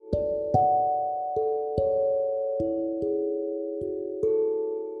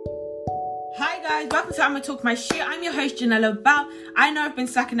welcome to I'ma Talk My Shit. I'm your host, Janella Bell. I know I've been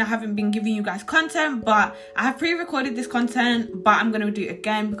slacking, I haven't been giving you guys content, but I have pre-recorded this content, but I'm going to do it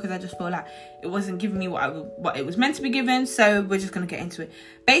again because I just feel like it wasn't giving me what it was meant to be given, so we're just going to get into it.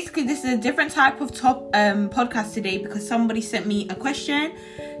 Basically, this is a different type of podcast today because somebody sent me a question.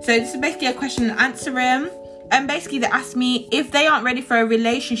 So this is basically a question and answer room, and basically they asked me if they aren't ready for a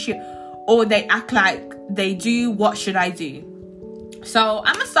relationship or they act like they do, what should I do? So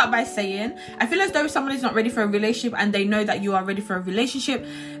I'm gonna start by saying, I feel as though if somebody's not ready for a relationship and they know that you are ready for a relationship,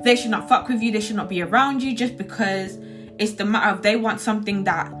 they should not fuck with you, they should not be around you just because it's the matter of they want something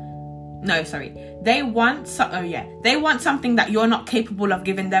that they want something that you're not capable of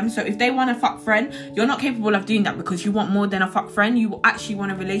giving them. So if they want a fuck friend, you're not capable of doing that because you want more than a fuck friend. You actually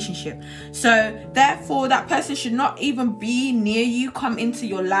want a relationship. So therefore that person should not even be near you, come into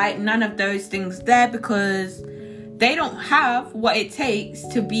your light, none of those things there, because they don't have what it takes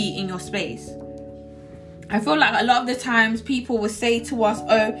to be in your space. I feel like a lot of the times people will say to us,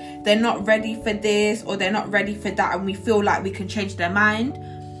 oh, they're not ready for this or they're not ready for that, and we feel like we can change their mind.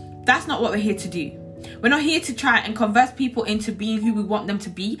 That's not what we're here to do. We're not here to try and convert people into being who we want them to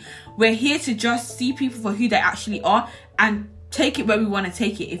be. We're here to just see people for who they actually are and take it where we want to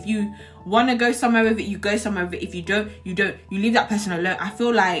take it. If you want to go somewhere with it, you go somewhere with it. If you don't, you don't. You leave that person alone. I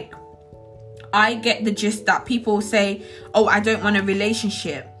feel like I get the gist that people say, oh, I don't want a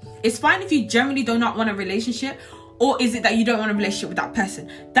relationship. It's fine if you generally do not want a relationship, or is it that you don't want a relationship with that person?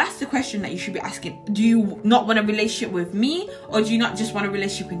 That's the question that you should be asking. Do you not want a relationship with me, or do you not just want a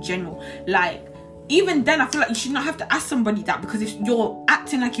relationship in general? Like, even then, I feel like you should not have to ask somebody that, because if you're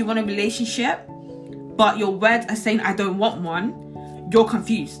acting like you want a relationship, but your words are saying I don't want one, you're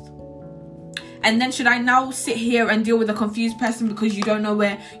confused. And then should I now sit here and deal with a confused person because you don't know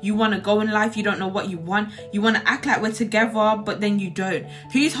where you want to go in life? You don't know what you want. You want to act like we're together, but then you don't.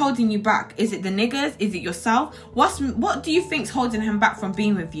 Who's holding you back? Is it the niggas? Is it yourself? What do you think's holding him back from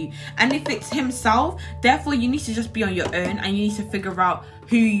being with you? And if it's himself, therefore you need to just be on your own, and you need to figure out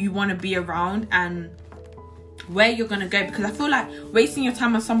who you want to be around and where you're going to go. Because I feel like wasting your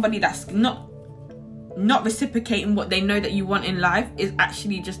time on somebody that's not reciprocating what they know that you want in life is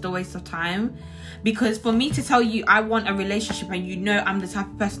actually just a waste of time. Because for me to tell you I want a relationship, and you know I'm the type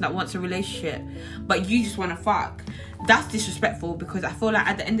of person that wants a relationship, but you just want to fuck, that's disrespectful. Because I feel like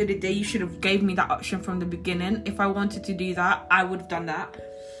at the end of the day, you should have gave me that option from the beginning. If I wanted to do that, I would have done that,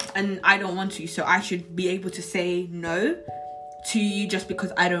 and I don't want to, so I should be able to say no to you just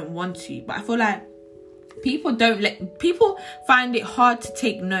because I don't want to. But I feel like people find it hard to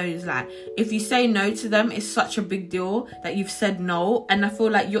take no's. Like, if you say no to them, it's such a big deal that you've said no, and I feel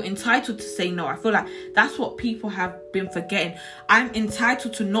like you're entitled to say no. I feel like that's what people have been forgetting. I'm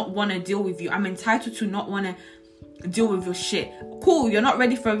entitled to not want to deal with you. I'm entitled to not want to deal with your shit. Cool, you're not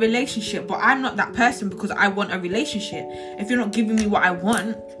ready for a relationship, but I'm not that person because I want a relationship. If you're not giving me what I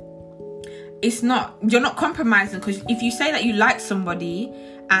want, you're not compromising. Because if you say that you like somebody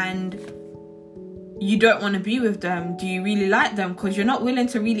and you don't want to be with them, do you really like them? Because you're not willing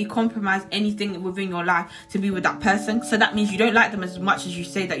to really compromise anything within your life to be with that person. So that means you don't like them as much as you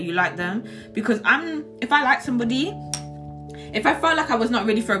say that you like them. Because if I like somebody, if I felt like I was not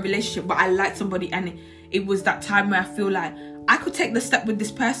ready for a relationship, but I liked somebody, and it was that time where I feel like I could take the step with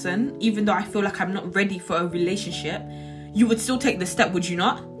this person, even though I feel like I'm not ready for a relationship, you would still take the step, would you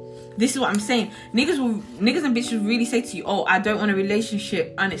not? This is what I'm saying. Niggas and bitches really say to you, oh, I don't want a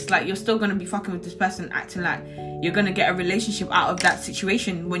relationship, and it's like you're still gonna be fucking with this person, acting like you're gonna get a relationship out of that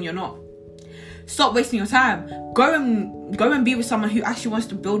situation when you're not. Stop wasting your time. Go and be with someone who actually wants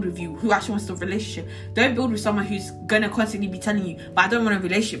to build with you, who actually wants a relationship. Don't build with someone who's gonna constantly be telling you, but I don't want a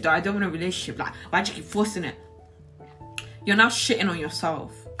relationship though, I don't want a relationship. Like, why'd you keep forcing it? You're now shitting on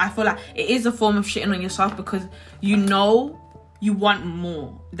yourself. I feel like it is a form of shitting on yourself, because you know you want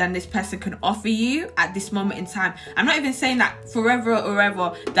more than this person can offer you at this moment in time. I'm not even saying that forever and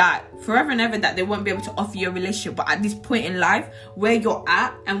ever that they won't be able to offer you a relationship, but at this point in life where you're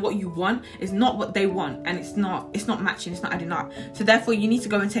at and what you want is not what they want, and it's not matching, it's not adding up. So therefore you need to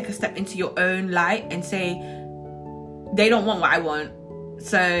go and take a step into your own light and say, they don't want what I want.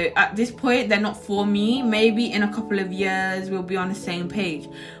 So at this point, they're not for me. Maybe in a couple of years, we'll be on the same page.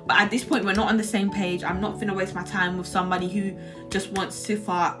 But at this point, we're not on the same page. I'm not finna waste my time with somebody who just wants to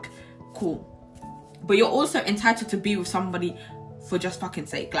fuck. Cool. But you're also entitled to be with somebody for just fucking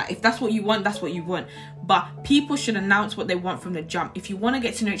sake. Like, if that's what you want, that's what you want. But people should announce what they want from the jump. If you want to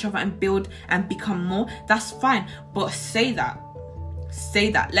get to know each other and build and become more, that's fine. But say that.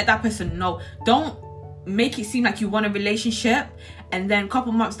 Let that person know. Don't make it seem like you want a relationship, and then a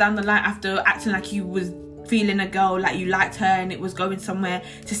couple months down the line, after acting like you was feeling a girl, like you liked her and it was going somewhere,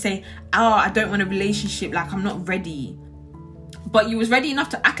 to say, oh, I don't want a relationship, like I'm not ready. But you was ready enough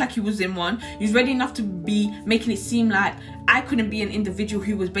to act like you was in one. You was ready enough to be making it seem like I couldn't be an individual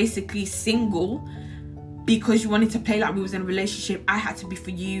who was basically single because you wanted to play like we was in a relationship. I had to be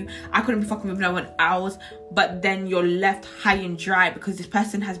for you. I couldn't be fucking with no one else. But then you're left high and dry because this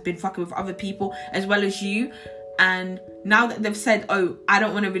person has been fucking with other people as well as you. And now that they've said, oh, I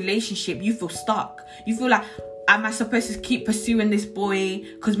don't want a relationship, you feel stuck. You feel like, am I supposed to keep pursuing this boy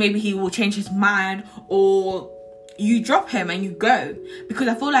because maybe he will change his mind? Or you drop him and you go. Because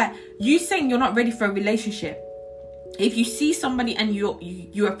I feel like you saying you're not ready for a relationship, if you see somebody and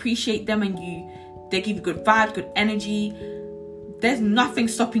you appreciate them and they give you good vibes, good energy, there's nothing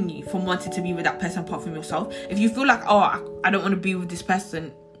stopping you from wanting to be with that person apart from yourself. If you feel like, oh, I don't want to be with this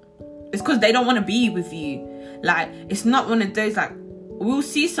person, it's because they don't want to be with you. Like, it's not one of those, like, we'll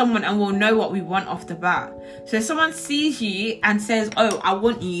see someone and we'll know what we want off the bat. So if someone sees you and says, oh, I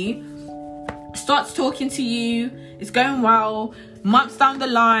want you, starts talking to you, it's going well, months down the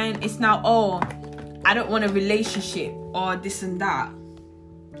line, it's now, oh, I don't want a relationship or this and that.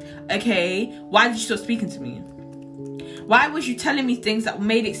 Okay, why did you stop speaking to me? Why was you telling me things that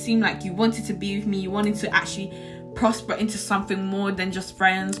made it seem like you wanted to be with me, you wanted to actually prosper into something more than just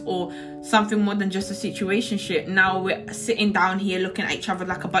friends or something more than just a situationship? Now we're sitting down here looking at each other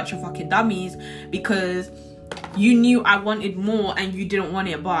like a bunch of fucking dummies because you knew I wanted more and you didn't want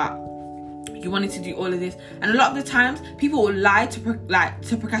it, but you wanted to do all of this. And a lot of the times people will lie to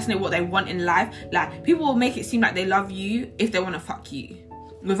procrastinate what they want in life. Like, people will make it seem like they love you if they want to fuck you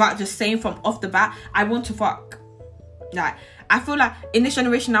without just saying from off the bat, I want to fuck. Like, I feel like in this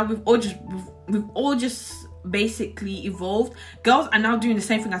generation now, we've all just basically evolved. Girls are now doing the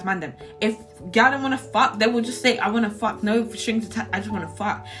same thing as man them. If girl don't want to fuck, they will just say, I want to fuck, no strings attached, I just want to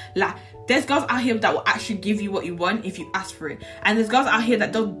fuck. Like, there's girls out here that will actually give you what you want if you ask for it, and there's girls out here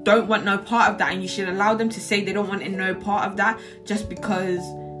that don't want no part of that, and you should allow them to say they don't want no part of that just because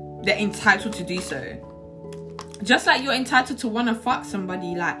they're entitled to do so. Just like you're entitled to want to fuck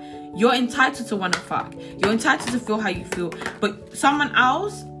somebody, like, you're entitled to want to fuck, you're entitled to feel how you feel. But someone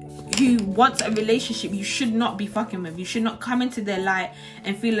else who wants a relationship, you should not be fucking with. You should not come into their light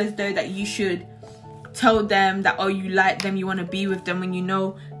and feel as though that you should tell them that, oh, you like them, you want to be with them, when you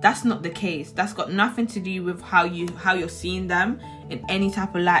know that's not the case. That's got nothing to do with how you're seeing them in any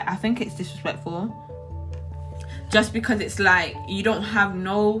type of light. I think it's disrespectful. Just because it's like you don't have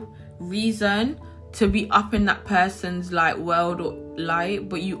no reason to be up in that person's like world or light,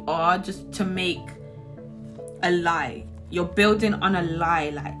 but you are, just to make a lie. You're building on a lie.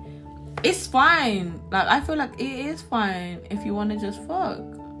 Like, it's fine. Like, I feel like it is fine if you want to just fuck,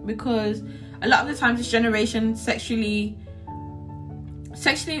 because a lot of the times this generation sexually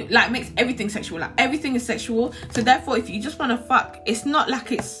like makes everything sexual. Like, everything is sexual. So therefore, if you just want to fuck, it's not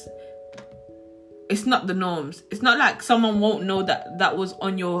like it's not the norms. It's not like someone won't know that was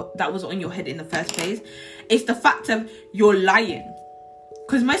on your head in the first place. It's the fact of you're lying.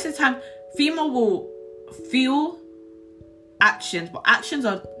 Because most of the time, female will feel actions, but actions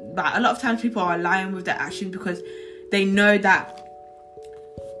are, like, a lot of times people are lying with their actions because they know that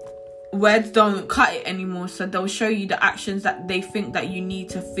words don't cut it anymore. So they'll show you the actions that they think that you need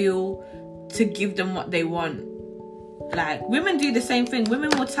to feel to give them what they want. Like, women do the same thing. Women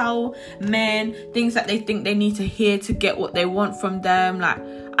will tell men things that they think they need to hear to get what they want from them. Like,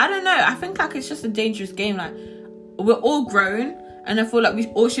 I don't know. I think, like, it's just a dangerous game. Like, we're all grown, and I feel like we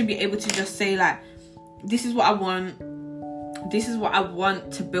all should be able to just say, like, this is what I want. This is what I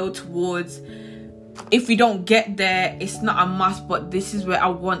want to build towards. If we don't get there, it's not a must, but this is where I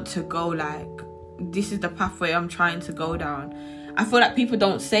want to go. Like, this is the pathway I'm trying to go down. I feel like people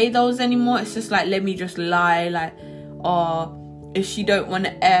don't say those anymore. It's just like, let me just lie. Like, or if she don't want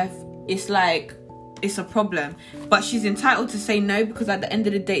to F, it's like, it's a problem. But she's entitled to say no, because at the end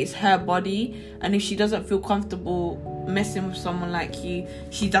of the day, it's her body. And if she doesn't feel comfortable messing with someone like you,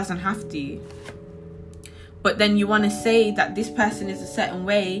 she doesn't have to. But then you want to say that this person is a certain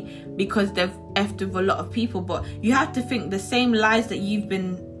way because they've effed with a lot of people. But you have to think the same lies that you've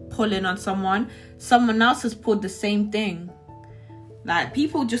been pulling on someone else has pulled the same thing. Like,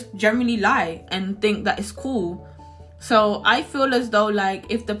 people just generally lie and think that it's cool. So I feel as though, like,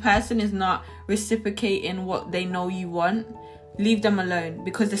 if the person is not reciprocating what they know you want, leave them alone,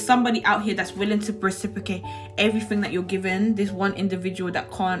 because there's somebody out here that's willing to reciprocate everything that you're given. There's one individual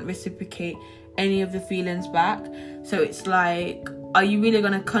that can't reciprocate any of the feelings back. So it's like, are you really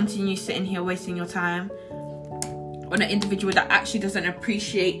going to continue sitting here wasting your time on an individual that actually doesn't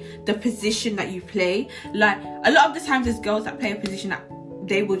appreciate the position that you play? Like, a lot of the times there's girls that play a position that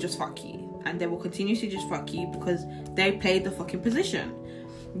they will just fuck you. and they will continue to just fuck you because they played the fucking position.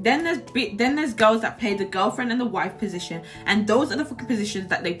 Then there's girls that play the girlfriend and the wife position, and those are the fucking positions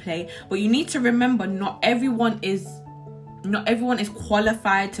that they play. But you need to remember, not everyone is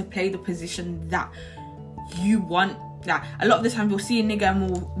qualified to play the position that you want. That a lot of the time we'll see a nigga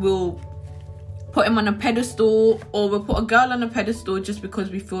and we'll put him on a pedestal, or we'll put a girl on a pedestal just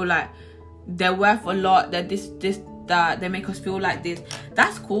because we feel like they're worth a lot, that that they make us feel like this.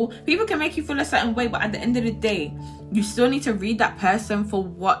 That's cool. People can make you feel a certain way, but at the end of the day, you still need to read that person for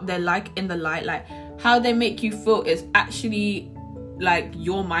what they're like in the light. Like, how they make you feel is actually like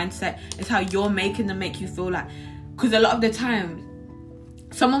your mindset. It's how you're making them make you feel like. Because a lot of the time,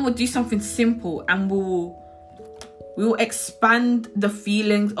 someone will do something simple and we will expand the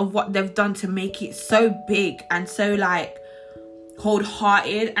feelings of what they've done to make it so big and so like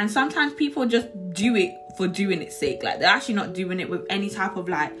cold-hearted. And sometimes people just do it for doing its sake. Like, they're actually not doing it with any type of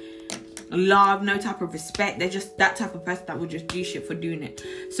like love, no type of respect. They're just that type of person that will just do shit for doing it.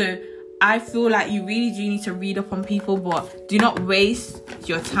 So I feel like you really do need to read up on people, but do not waste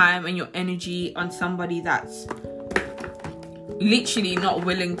your time and your energy on somebody that's literally not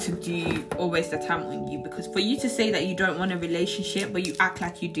willing to do or waste their time on you. Because for you to say that you don't want a relationship but you act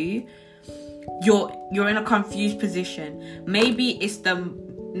like you do, you're in a confused position. Maybe it's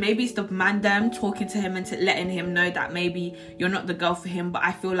the man them talking to him and letting him know that maybe you're not the girl for him. But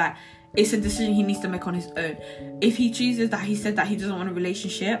I feel like it's a decision he needs to make on his own. If he chooses that, he said that he doesn't want a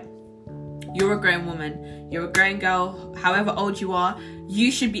relationship, you're a grown woman, you're a grown girl, however old you are,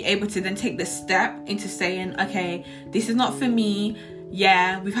 you should be able to then take the step into saying, okay, this is not for me.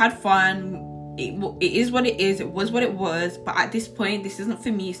 Yeah, we've had fun. It is what it is. It was what it was. But at this point, this isn't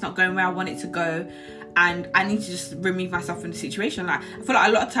for me. It's not going where I want it to go. And I need to just remove myself from the situation. Like, I feel like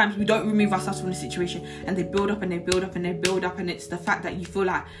a lot of times we don't remove ourselves from the situation, and they build up and they build up and they build up. And it's the fact that you feel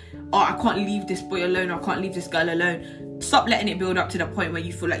like, oh, I can't leave this boy alone, or I can't leave this girl alone. Stop letting it build up to the point where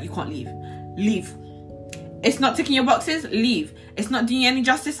you feel like you can't leave. Leave. It's not ticking your boxes, leave. It's not doing you any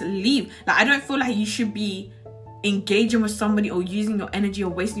justice, leave. Like, I don't feel like you should be engaging with somebody or using your energy or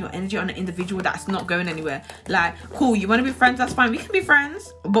wasting your energy on an individual that's not going anywhere. Like, cool, you want to be friends, that's fine, we can be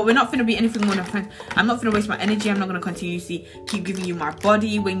friends, but we're not going to be anything more than friends. I'm not going to waste my energy. I'm not going to continuously keep giving you my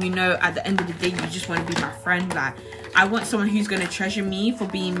body when you know at the end of the day you just want to be my friend. Like, I want someone who's going to treasure me for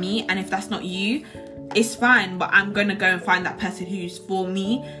being me, and if that's not you, it's fine, but I'm going to go and find that person who's for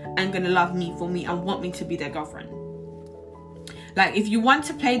me and going to love me for me and want me to be their girlfriend. Like, if you want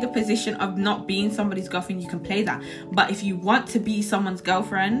to play the position of not being somebody's girlfriend, you can play that. But if you want to be someone's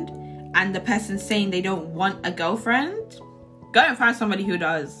girlfriend and the person's saying they don't want a girlfriend, go and find somebody who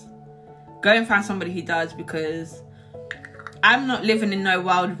does. Go and find somebody who does, because I'm not living in no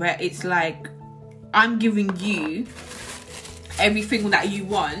world where it's like I'm giving you everything that you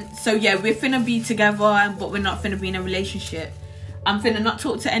want. So yeah, we're finna be together, but we're not finna be in a relationship. I'm finna not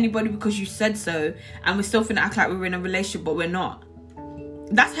talk to anybody because you said so, and we're still finna act like we're in a relationship, but we're not.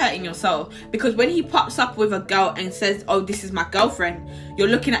 That's hurting yourself. Because when he pops up with a girl and says, oh, this is my girlfriend, you're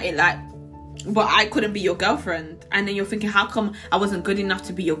looking at it like, but I couldn't be your girlfriend. And then you're thinking, how come I wasn't good enough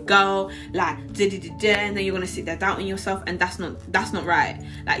to be your girl? Like, and then you're gonna sit there doubting yourself, and that's not right.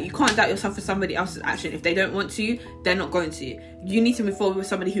 Like, you can't doubt yourself for somebody else's action. If they don't want to, they're not going to. You need to move forward with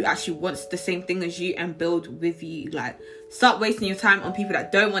somebody who actually wants the same thing as you and build with you. Like, start wasting your time on people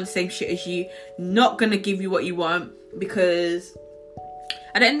that don't want the same shit as you, not gonna give you what you want, because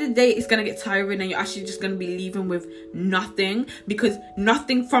at the end of the day, it's going to get tiring and you're actually just going to be leaving with nothing, because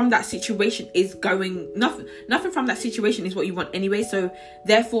nothing from that situation is nothing from that situation is what you want anyway. So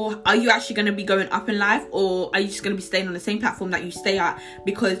therefore, are you actually going to be going up in life, or are you just going to be staying on the same platform that you stay at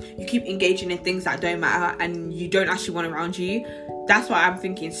because you keep engaging in things that don't matter and you don't actually want around you? That's why I'm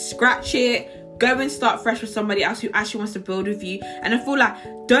thinking, scratch it. Go and start fresh with somebody else who actually wants to build with you. And I feel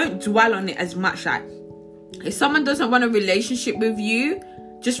like, don't dwell on it as much. Like, if someone doesn't want a relationship with you,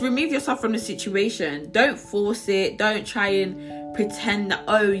 just remove yourself from the situation. Don't force it. Don't try and pretend that,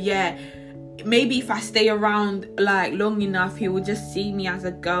 oh yeah, maybe if I stay around like long enough, he will just see me as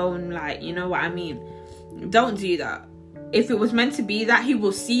a girl, and like, you know what I mean? Don't do that. If it was meant to be that, he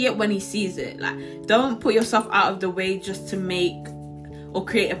will see it when he sees it. Like, don't put yourself out of the way just to make or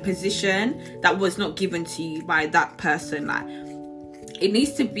create a position that was not given to you by that person. Like, it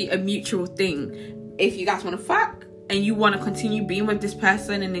needs to be a mutual thing. If you guys want to fuck and you want to continue being with this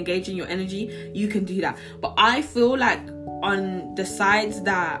person and engaging your energy, you can do that. But I feel like on the sides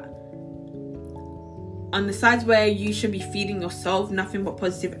where you should be feeding yourself nothing but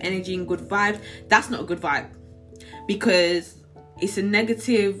positive energy and good vibes, that's not a good vibe, because it's a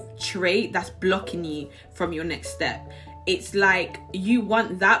negative trait that's blocking you from your next step. it's like you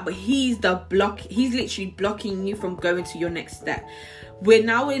want that, but he's literally blocking you from going to your next step. We're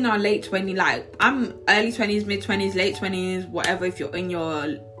now in our late 20s, like I'm early 20s, mid 20s, late 20s, whatever. If you're in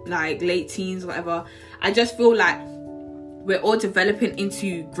your like late teens, whatever, I just feel like we're all developing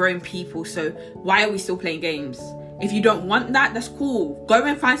into grown people. So why are we still playing games? If you don't want that, that's cool. Go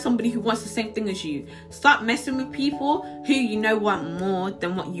and find somebody who wants the same thing as you. Start messing with people who you know want more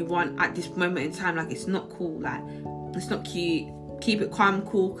than what you want at this moment in time. Like, it's not cool. Like, it's not cute. Keep it calm,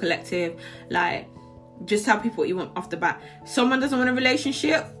 cool, collective. Like, just tell people what you want off the bat. Someone doesn't want a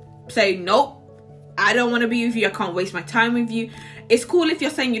relationship, say nope, I don't want to be with you, I can't waste my time with you. It's cool if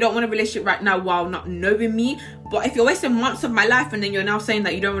you're saying you don't want a relationship right now while not knowing me, but if you're wasting months of my life and then you're now saying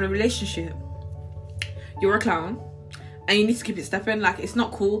that you don't want a relationship, you're a clown and you need to keep it stepping. Like, it's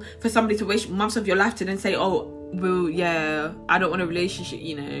not cool for somebody to waste months of your life to then say, oh well, yeah, I don't want a relationship,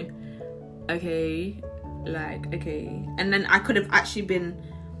 you know. Okay, like, okay. And then I could have actually been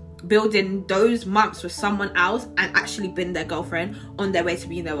building those months with someone else and actually been their girlfriend on their way to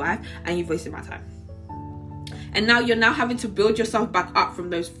being their wife, and you've wasted my time. And now you're having to build yourself back up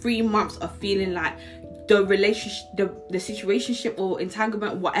from those 3 months of feeling like the relationship, the situationship or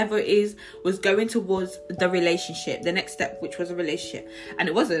entanglement, whatever it is, was going towards the relationship, the next step, which was a relationship, and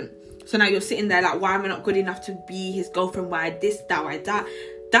it wasn't. So now you're sitting there like, why am I not good enough to be his girlfriend? Why this, that, why that?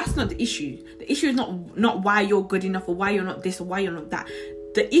 That's not the issue. The issue is not why you're good enough or why you're not this or why you're not that.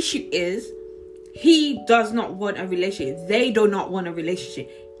 The issue is he does not want a relationship. They do not want a relationship.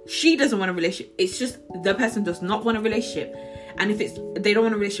 She doesn't want a relationship. It's just the person does not want a relationship. And if they don't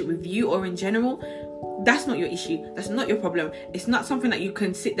want a relationship with you or in general, that's not your issue. That's not your problem. It's not something that you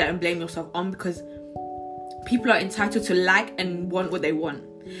can sit there and blame yourself on, because people are entitled to like and want what they want.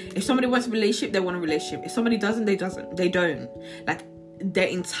 If somebody wants a relationship, they want a relationship. If somebody doesn't, they don't. Like, they're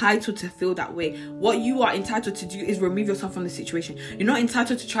entitled to feel that way. What you are entitled to do is remove yourself from the situation. You're not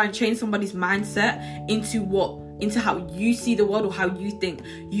entitled to try and change somebody's mindset into how you see the world or how you think.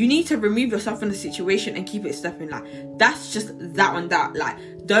 You need to remove yourself from the situation and keep it stepping. Like, that's just that on that. Like,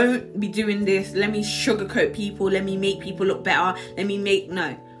 don't be doing this, let me sugarcoat people, let me make people look better,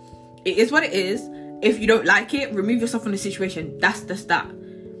 no. It is what it is. If you don't like it, remove yourself from the situation. That's just that.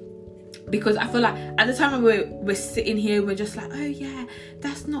 Because I feel like at the time when we're sitting here, we're just like, oh yeah,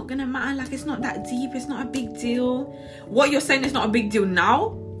 that's not gonna matter, like, it's not that deep, it's not a big deal. What you're saying is not a big deal now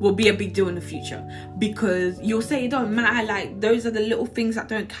will be a big deal in the future, because you'll say it don't matter, like, those are the little things that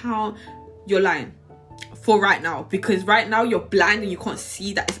don't count. You're lying for right now, because right now you're blind and you can't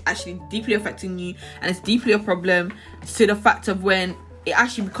see that it's actually deeply affecting you, and it's deeply a problem, to the fact of when it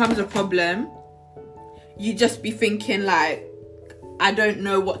actually becomes a problem, you just be thinking like, I don't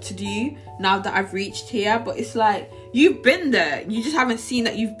know what to do now that I've reached here. But it's like, you've been there, you just haven't seen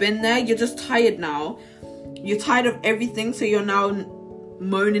that you've been there. You're just tired now, you're tired of everything, so you're now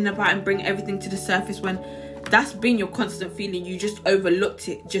moaning about and bring everything to the surface, when that's been your constant feeling. You just overlooked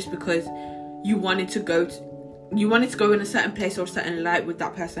it just because you wanted to go in a certain place or a certain light with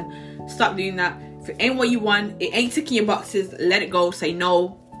that person. Stop doing that. If it ain't what you want, it ain't ticking your boxes, let it go. Say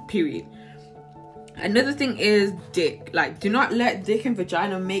no, period. Another thing is dick. Like, do not let dick and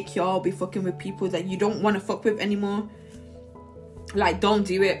vagina make y'all be fucking with people that you don't want to fuck with anymore. Like, don't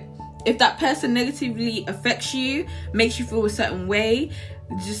do it. If that person negatively affects you, makes you feel a certain way,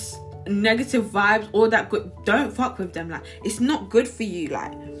 just negative vibes, all that good, don't fuck with them. Like, it's not good for you.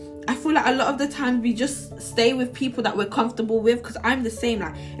 Like, I feel like a lot of the time we just stay with people that we're comfortable with, because I'm the same.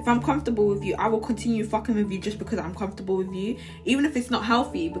 Like, if I'm comfortable with you, I will continue fucking with you just because I'm comfortable with you, even if it's not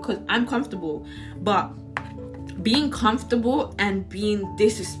healthy, because I'm comfortable. But being comfortable and being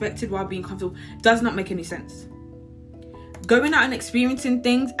disrespected while being comfortable does not make any sense. Going out and experiencing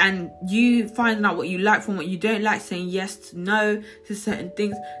things and you finding out what you like from what you don't like, saying yes to no to certain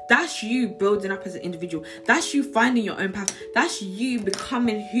things, that's you building up as an individual. That's you finding your own path. That's you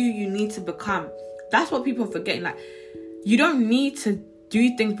becoming who you need to become. That's what people are forgetting. Like, you don't need to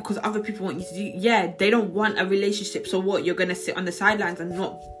do things because other people want you to do. Yeah, they don't want a relationship, so what? You're gonna sit on the sidelines and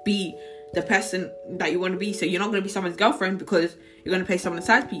not be the person that you want to be. So you're not gonna be someone's girlfriend because you're gonna play someone's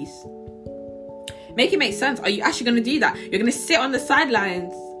side piece. Make it make sense. Are you actually going to do that? You're going to sit on the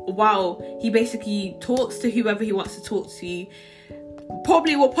sidelines while he basically talks to whoever he wants to talk to.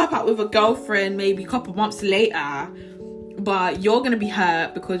 Probably will pop up with a girlfriend maybe a couple months later, but you're going to be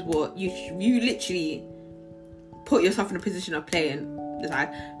hurt because what? You literally put yourself in a position of playing the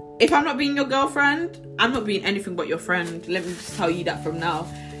side. If I'm not being your girlfriend, I'm not being anything but your friend. Let me just tell you that from now.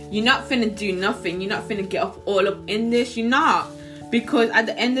 You're not finna do nothing. You're not finna get all up in this. You're not. Because at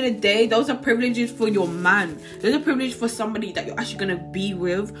the end of the day, those are privileges for your man. Those are privileges for somebody that you're actually going to be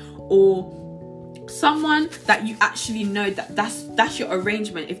with, or someone that you actually know that's your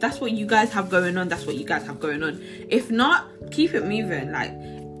arrangement. If that's what you guys have going on, that's what you guys have going on. If not, keep it moving. Like,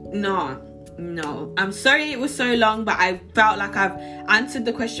 no, I'm sorry it was so long, but I felt like I've answered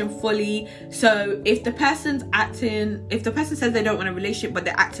the question fully. So if the person says they don't want a relationship but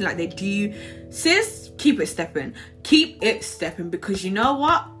they're acting like they do, sis, keep it stepping, because you know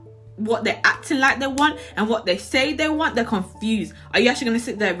what they're acting like they want and what they say they want, they're confused. Are you actually going to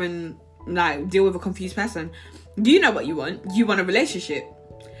sit there and like deal with a confused person? Do you know what you want? You want a relationship.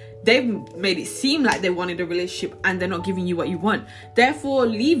 They've made it seem like they wanted a relationship and they're not giving you what you want. Therefore,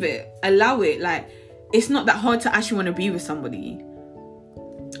 leave it, allow it. Like, it's not that hard to actually want to be with somebody.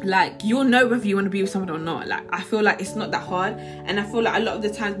 Like, you'll know whether you want to be with someone or not. Like, I feel like it's not that hard. And I feel like a lot of the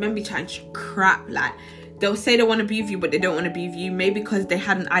times men be trying to crap. Like, they'll say they want to be with you, but they don't want to be with you. Maybe because they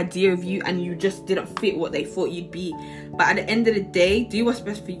had an idea of you and you just didn't fit what they thought you'd be. But at the end of the day, do what's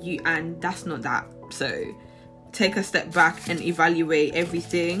best for you, and that's not that. So take a step back and evaluate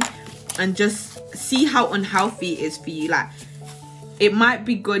everything and just see how unhealthy it is for you. Like, it might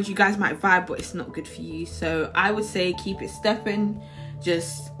be good, you guys might vibe, but it's not good for you. So I would say keep it stepping.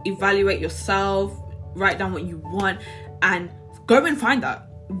 Just evaluate yourself, write down what you want, and go and find that.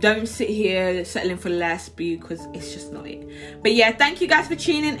 Don't sit here settling for less, because it's just not it. But yeah, thank you guys for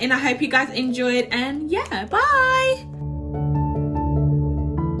tuning in. I hope you guys enjoyed, and yeah, bye.